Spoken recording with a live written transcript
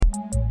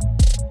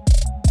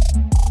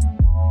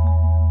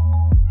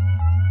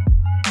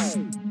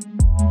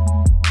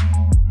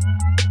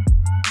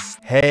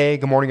Hey,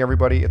 good morning,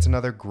 everybody. It's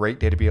another great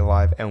day to be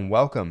alive, and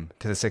welcome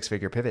to the Six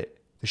Figure Pivot,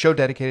 the show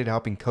dedicated to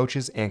helping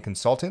coaches and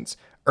consultants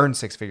earn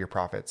six-figure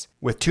profits.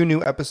 With 2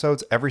 new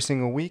episodes every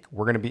single week,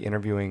 we're going to be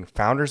interviewing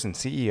founders and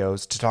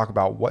CEOs to talk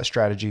about what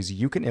strategies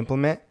you can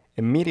implement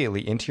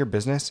immediately into your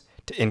business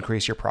to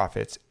increase your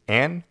profits,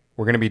 and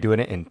we're going to be doing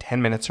it in 10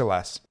 minutes or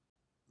less.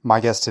 My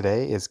guest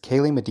today is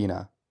Kaley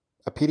Medina,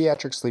 a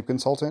pediatric sleep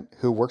consultant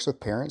who works with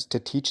parents to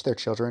teach their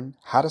children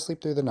how to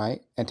sleep through the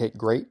night and take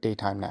great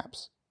daytime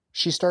naps.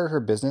 She started her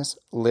business,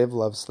 Live,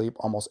 Love, Sleep,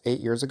 almost 8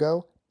 years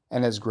ago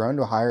and has grown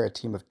to hire a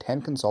team of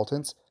 10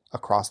 consultants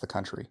across the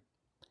country.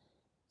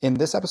 In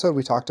this episode,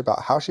 we talked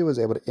about how she was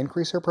able to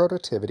increase her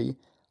productivity,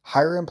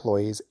 hire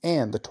employees,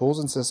 and the tools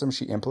and systems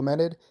she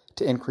implemented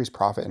to increase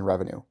profit and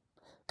revenue.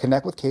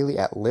 Connect with Kaley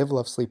at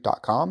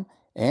livelovesleep.com,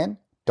 and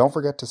don't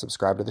forget to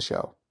subscribe to the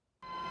show.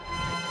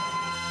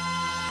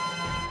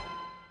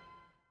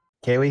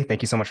 Kaley,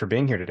 thank you so much for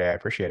being here today. I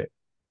appreciate it.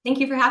 Thank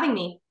you for having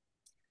me.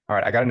 All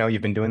right, I got to know,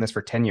 you've been doing this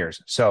for 10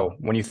 years. So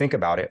when you think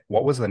about it,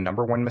 what was the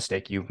number one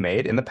mistake you've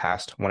made in the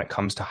past when it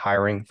comes to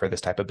hiring for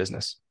this type of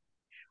business?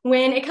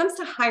 When it comes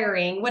to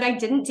hiring, what I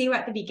didn't do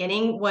at the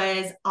beginning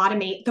was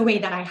automate the way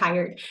that I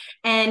hired.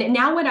 And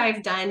now what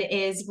I've done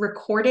is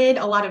recorded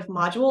a lot of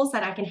modules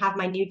that I can have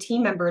my new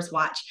team members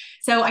watch.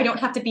 So I don't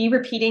have to be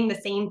repeating the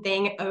same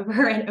thing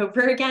over and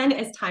over again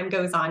as time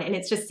goes on. And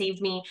it's just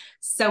saved me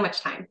so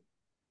much time.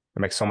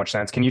 That makes so much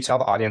sense. Can you tell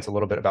the audience a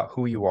little bit about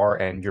who you are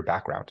and your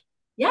background?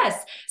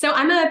 Yes. So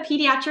I'm a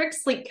pediatric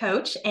sleep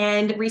coach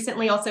and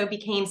recently also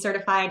became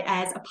certified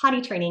as a potty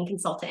training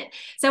consultant.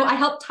 So I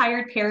help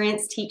tired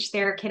parents teach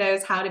their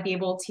kiddos how to be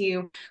able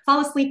to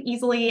fall asleep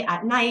easily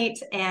at night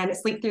and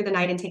sleep through the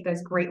night and take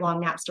those great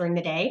long naps during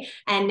the day.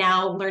 And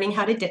now learning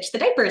how to ditch the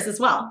diapers as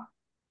well.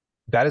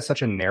 That is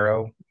such a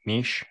narrow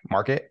niche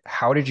market.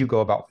 How did you go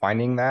about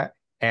finding that?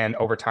 And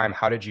over time,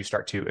 how did you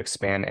start to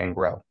expand and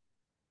grow?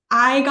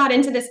 I got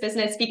into this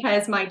business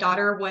because my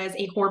daughter was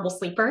a horrible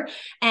sleeper.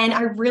 And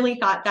I really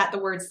thought that the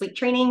word sleep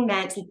training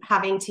meant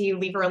having to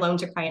leave her alone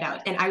to cry it out.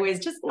 And I was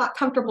just not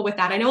comfortable with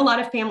that. I know a lot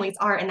of families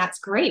are, and that's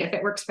great if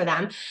it works for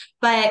them.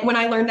 But when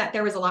I learned that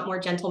there was a lot more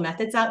gentle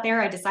methods out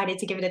there, I decided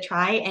to give it a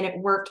try. And it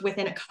worked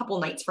within a couple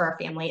nights for our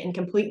family and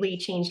completely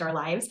changed our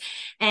lives.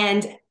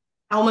 And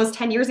almost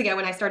 10 years ago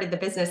when I started the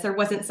business, there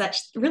wasn't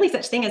such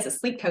thing as a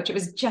sleep coach. It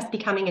was just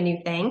becoming a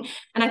new thing.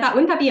 And I thought,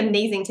 wouldn't that be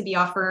amazing to be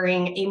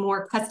offering a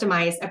more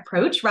customized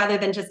approach rather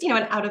than just,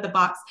 an out of the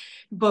box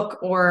book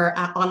or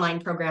online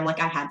program like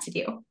I had to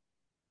do.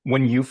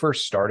 When you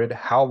first started,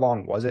 how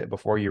long was it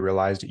before you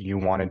realized you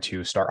wanted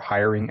to start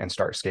hiring and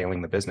start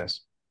scaling the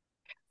business?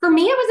 For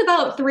me, it was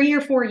about 3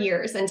 or 4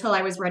 years until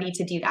I was ready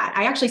to do that.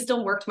 I actually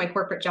still worked my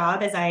corporate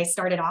job as I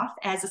started off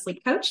as a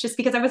sleep coach, just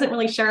because I wasn't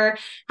really sure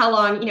how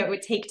long, it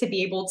would take to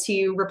be able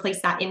to replace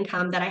that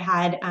income that I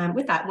had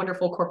with that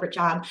wonderful corporate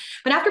job.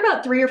 But after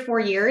about 3 or 4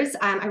 years,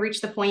 I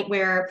reached the point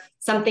where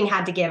something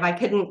had to give. I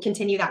couldn't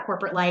continue that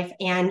corporate life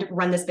and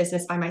run this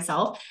business by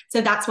myself.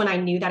 So that's when I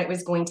knew that it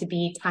was going to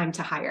be time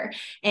to hire.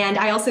 And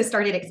I also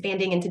started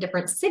expanding into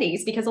different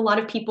cities because a lot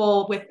of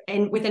people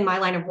within my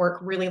line of work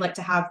really like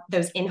to have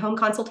those in-home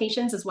consultations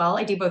as well.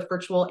 I do both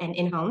virtual and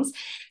in-homes.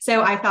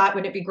 So I thought,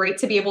 would it be great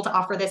to be able to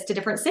offer this to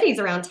different cities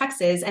around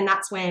Texas? And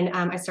that's when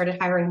I started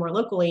hiring more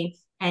locally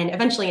and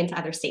eventually into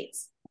other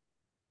states.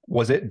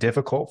 Was it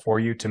difficult for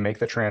you to make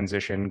the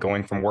transition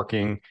going from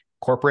working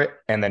corporate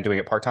and then doing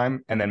it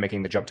part-time and then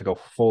making the jump to go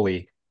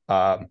fully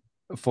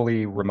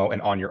remote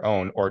and on your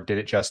own? Or did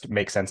it just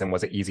make sense and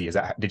was it easy?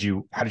 How did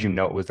you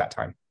know it was that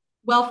time?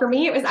 Well, for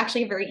me, it was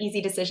actually a very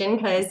easy decision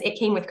because it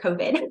came with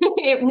COVID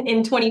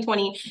in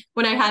 2020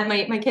 when I had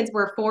my kids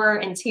were 4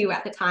 and 2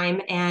 at the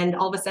time. And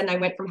all of a sudden I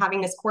went from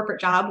having this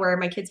corporate job where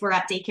my kids were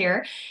at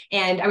daycare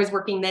and I was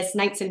working this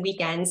nights and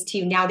weekends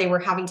to now they were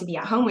having to be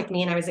at home with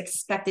me. And I was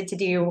expected to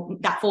do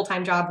that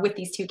full-time job with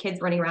these 2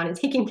 kids running around and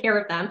taking care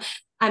of them.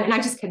 And I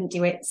just couldn't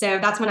do it. So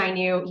that's when I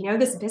knew,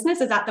 this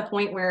business is at the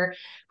point where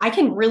I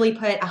can really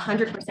put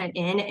 100%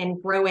 in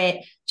and grow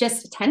it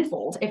just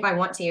tenfold if I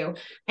want to.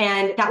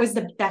 And that was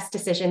the best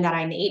decision that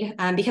I made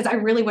because I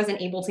really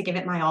wasn't able to give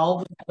it my all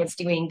when I was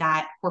doing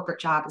that corporate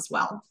job as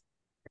well.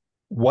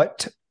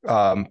 What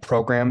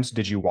programs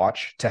did you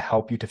watch to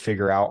help you to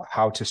figure out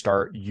how to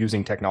start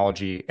using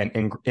technology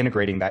and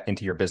integrating that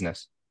into your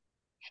business?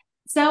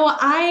 So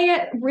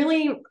I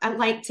really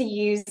like to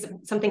use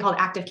something called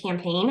Active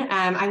Campaign.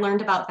 I learned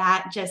about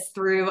that just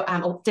through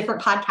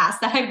different podcasts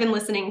that I've been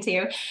listening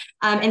to.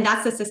 And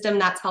that's the system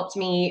that's helped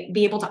me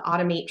be able to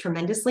automate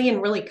tremendously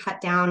and really cut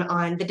down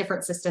on the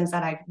different systems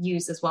that I've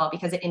used as well,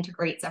 because it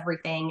integrates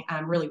everything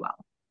really well.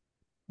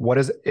 What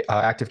does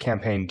Active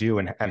Campaign do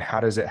and how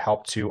does it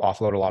help to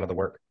offload a lot of the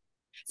work?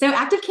 So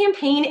Active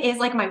Campaign is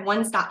like my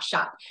one-stop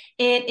shop.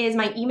 It is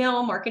my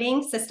email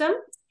marketing system.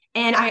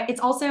 And it's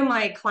also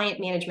my client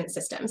management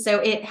system. So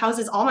it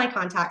houses all my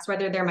contacts,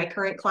 whether they're my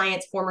current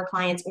clients, former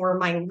clients, or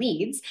my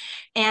leads.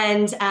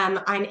 And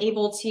I'm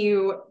able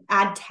to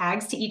add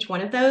tags to each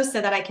one of those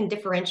so that I can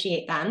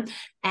differentiate them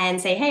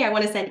and say, hey, I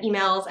want to send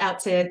emails out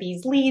to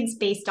these leads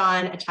based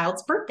on a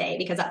child's birthday,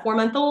 because at 4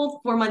 months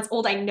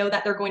old, I know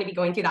that they're going to be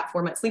going through that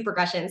 4-month sleep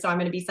regression. So I'm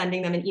going to be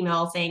sending them an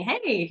email saying,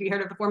 hey, have you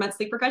heard of the 4-month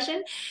sleep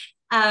regression?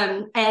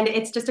 And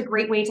it's just a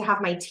great way to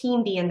have my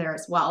team be in there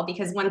as well,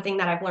 because one thing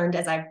that I've learned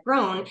as I've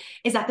grown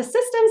is that the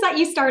systems that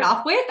you start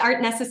off with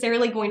aren't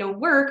necessarily going to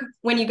work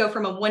when you go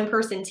from a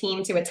 1-person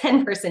team to a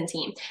 10-person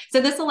team.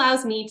 So this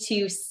allows me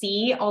to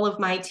see all of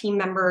my team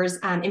members'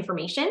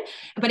 information,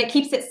 but it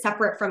keeps it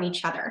separate from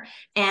each other.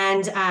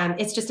 And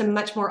it's just a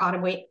much more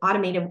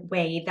automated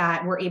way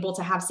that we're able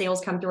to have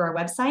sales come through our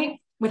website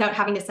without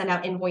having to send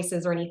out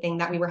invoices or anything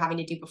that we were having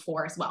to do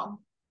before as well.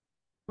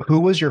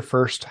 Who was your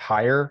first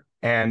hire?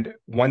 And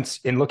once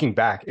in looking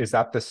back, is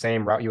that the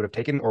same route you would have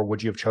taken, or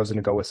would you have chosen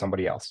to go with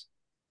somebody else?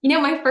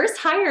 My first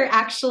hire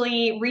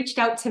actually reached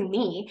out to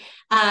me.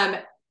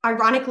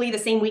 Ironically, the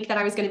same week that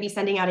I was going to be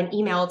sending out an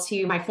email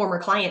to my former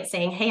client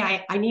saying,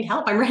 hey, I need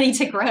help. I'm ready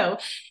to grow.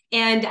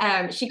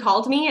 And she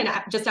called me and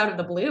just out of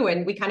the blue,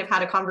 and we kind of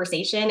had a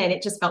conversation, and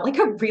it just felt like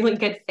a really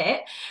good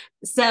fit.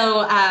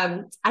 So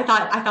I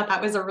thought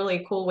that was a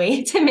really cool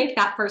way to make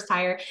that first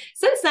hire.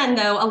 Since then,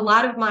 though, a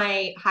lot of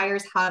my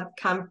hires have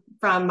come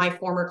from my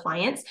former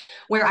clients,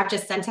 where I've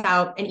just sent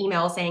out an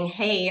email saying,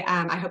 hey,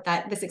 I hope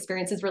that this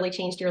experience has really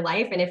changed your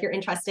life. And if you're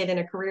interested in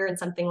a career in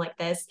something like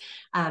this,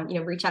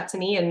 reach out to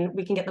me and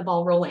we can get the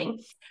ball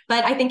rolling.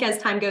 But I think as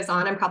time goes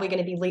on, I'm probably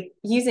going to be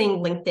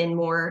using LinkedIn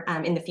more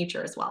in the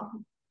future as well.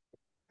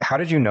 How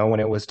did you know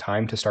when it was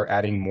time to start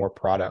adding more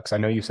products? I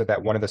know you said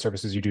that one of the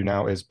services you do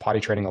now is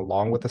potty training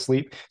along with the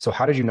sleep. So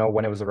how did you know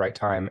when it was the right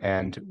time?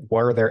 And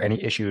were there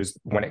any issues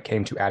when it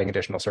came to adding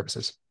additional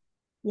services?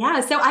 Yeah,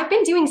 so I've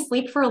been doing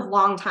sleep for a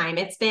long time.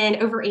 It's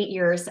been over 8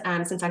 years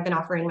since I've been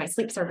offering my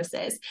sleep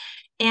services.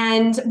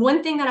 And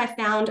one thing that I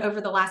found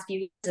over the last few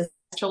years as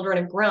children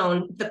have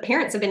grown, the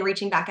parents have been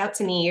reaching back out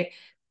to me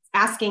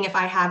asking if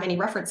I have any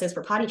references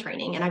for potty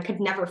training, and I could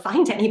never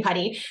find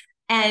anybody.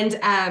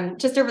 And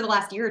just over the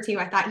last year or two,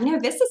 I thought,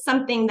 this is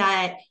something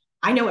that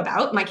I know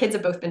about. My kids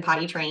have both been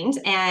potty trained,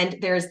 and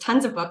there's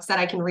tons of books that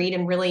I can read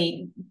and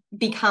really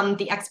become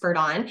the expert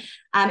on.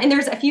 And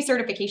there's a few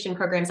certification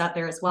programs out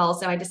there as well.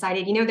 So I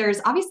decided,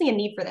 there's obviously a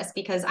need for this,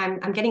 because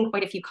I'm getting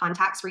quite a few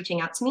contacts reaching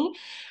out to me.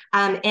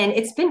 And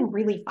it's been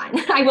really fun.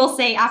 I will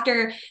say,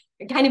 after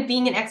kind of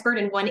being an expert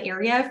in one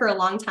area for a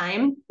long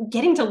time,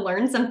 getting to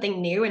learn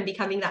something new and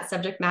becoming that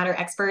subject matter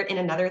expert in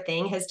another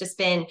thing has just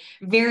been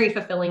very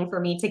fulfilling for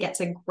me to get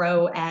to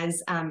grow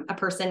as a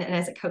person and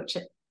as a coach.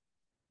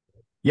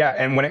 Yeah.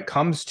 And when it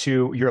comes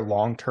to your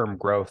long-term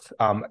growth,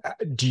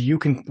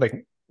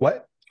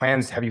 what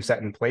plans have you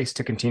set in place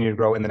to continue to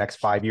grow in the next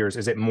 5 years?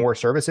 Is it more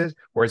services,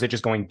 or is it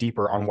just going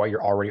deeper on what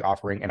you're already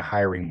offering and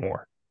hiring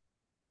more?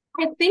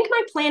 I think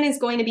my plan is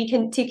going to be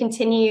to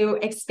continue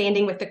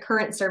expanding with the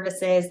current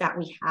services that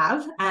we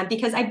have,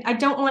 because I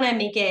don't want to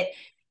make it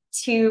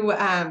to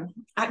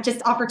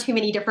just offer too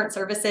many different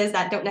services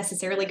that don't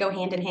necessarily go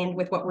hand in hand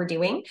with what we're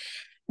doing.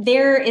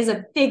 There is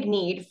a big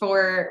need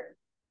for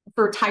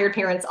tired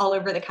parents all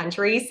over the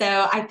country.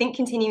 So I think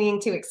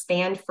continuing to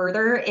expand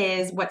further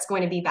is what's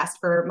going to be best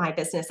for my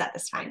business at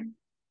this time.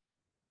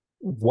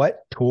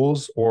 What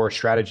tools or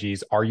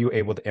strategies are you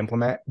able to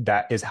implement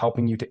that is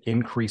helping you to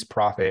increase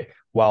profit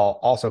while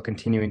also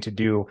continuing to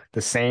do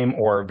the same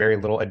or very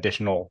little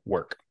additional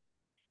work?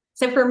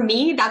 So for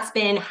me, that's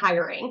been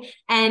hiring,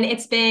 and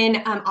it's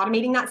been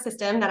automating that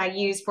system that I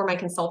use for my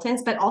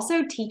consultants, but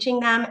also teaching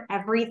them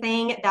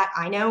everything that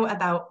I know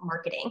about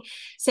marketing.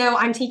 So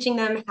I'm teaching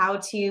them how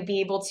to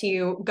be able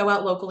to go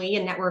out locally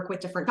and network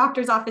with different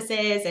doctors'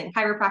 offices and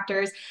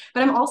chiropractors,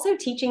 but I'm also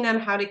teaching them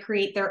how to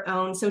create their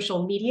own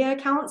social media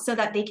accounts so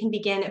that they can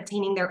begin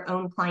obtaining their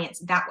own clients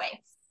that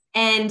way.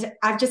 And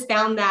I've just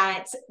found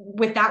that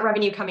with that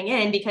revenue coming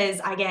in, because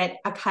I get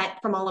a cut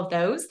from all of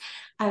those,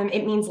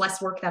 it means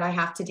less work that I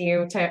have to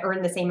do to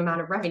earn the same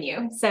amount of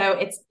revenue. So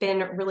it's been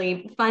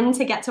really fun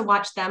to get to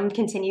watch them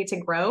continue to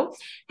grow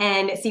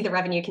and see the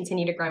revenue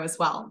continue to grow as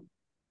well.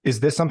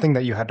 Is this something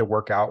that you had to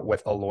work out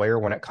with a lawyer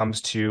when it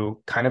comes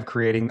to kind of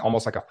creating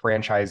almost like a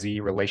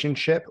franchisee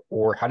relationship,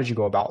 or how did you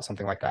go about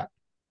something like that?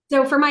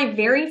 So for my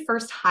very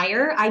first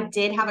hire, I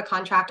did have a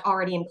contract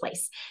already in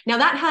place. Now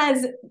that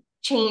has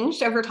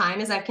changed over time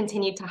as I've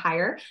continued to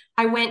hire.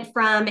 I went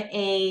from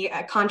a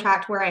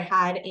contract where I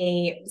had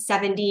a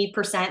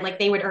 70%, like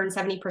they would earn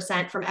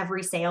 70% from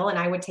every sale and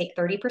I would take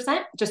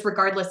 30%, just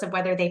regardless of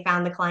whether they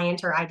found the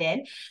client or I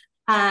did,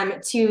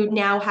 to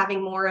now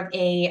having more of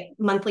a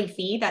monthly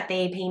fee that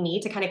they pay me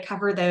to kind of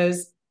cover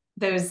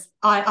those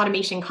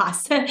automation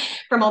costs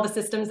from all the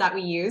systems that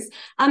we use,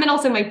 and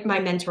also my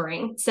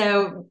mentoring.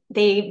 So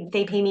they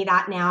pay me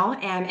that now,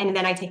 and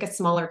then I take a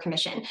smaller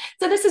commission.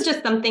 So this is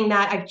just something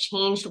that I've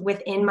changed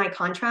within my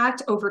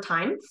contract over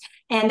time,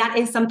 and that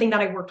is something that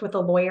I worked with a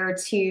lawyer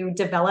to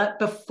develop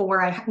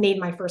before I made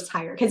my first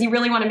hire, because you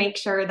really want to make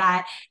sure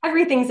that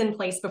everything's in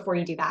place before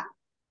you do that.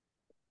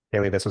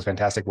 Kaley, this was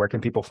fantastic. Where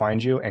can people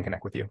find you and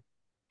connect with you?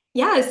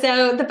 Yeah,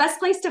 so the best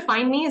place to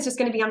find me is just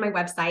going to be on my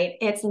website.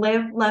 It's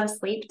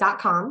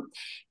livelovesleep.com.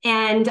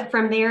 And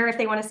from there, if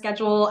they want to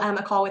schedule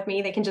a call with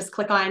me, they can just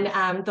click on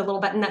the little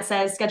button that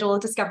says schedule a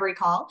discovery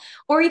call.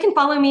 Or you can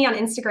follow me on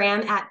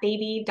Instagram at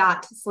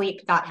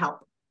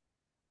baby.sleep.help.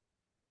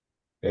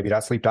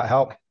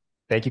 Baby.sleep.help.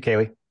 Thank you,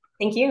 Kaley.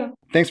 Thank you.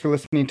 Thanks for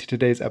listening to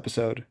today's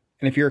episode.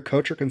 And if you're a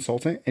coach or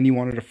consultant and you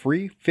wanted a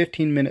free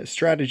 15-minute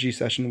strategy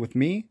session with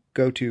me,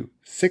 go to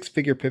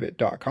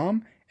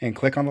sixfigurepivot.com and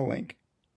click on the link.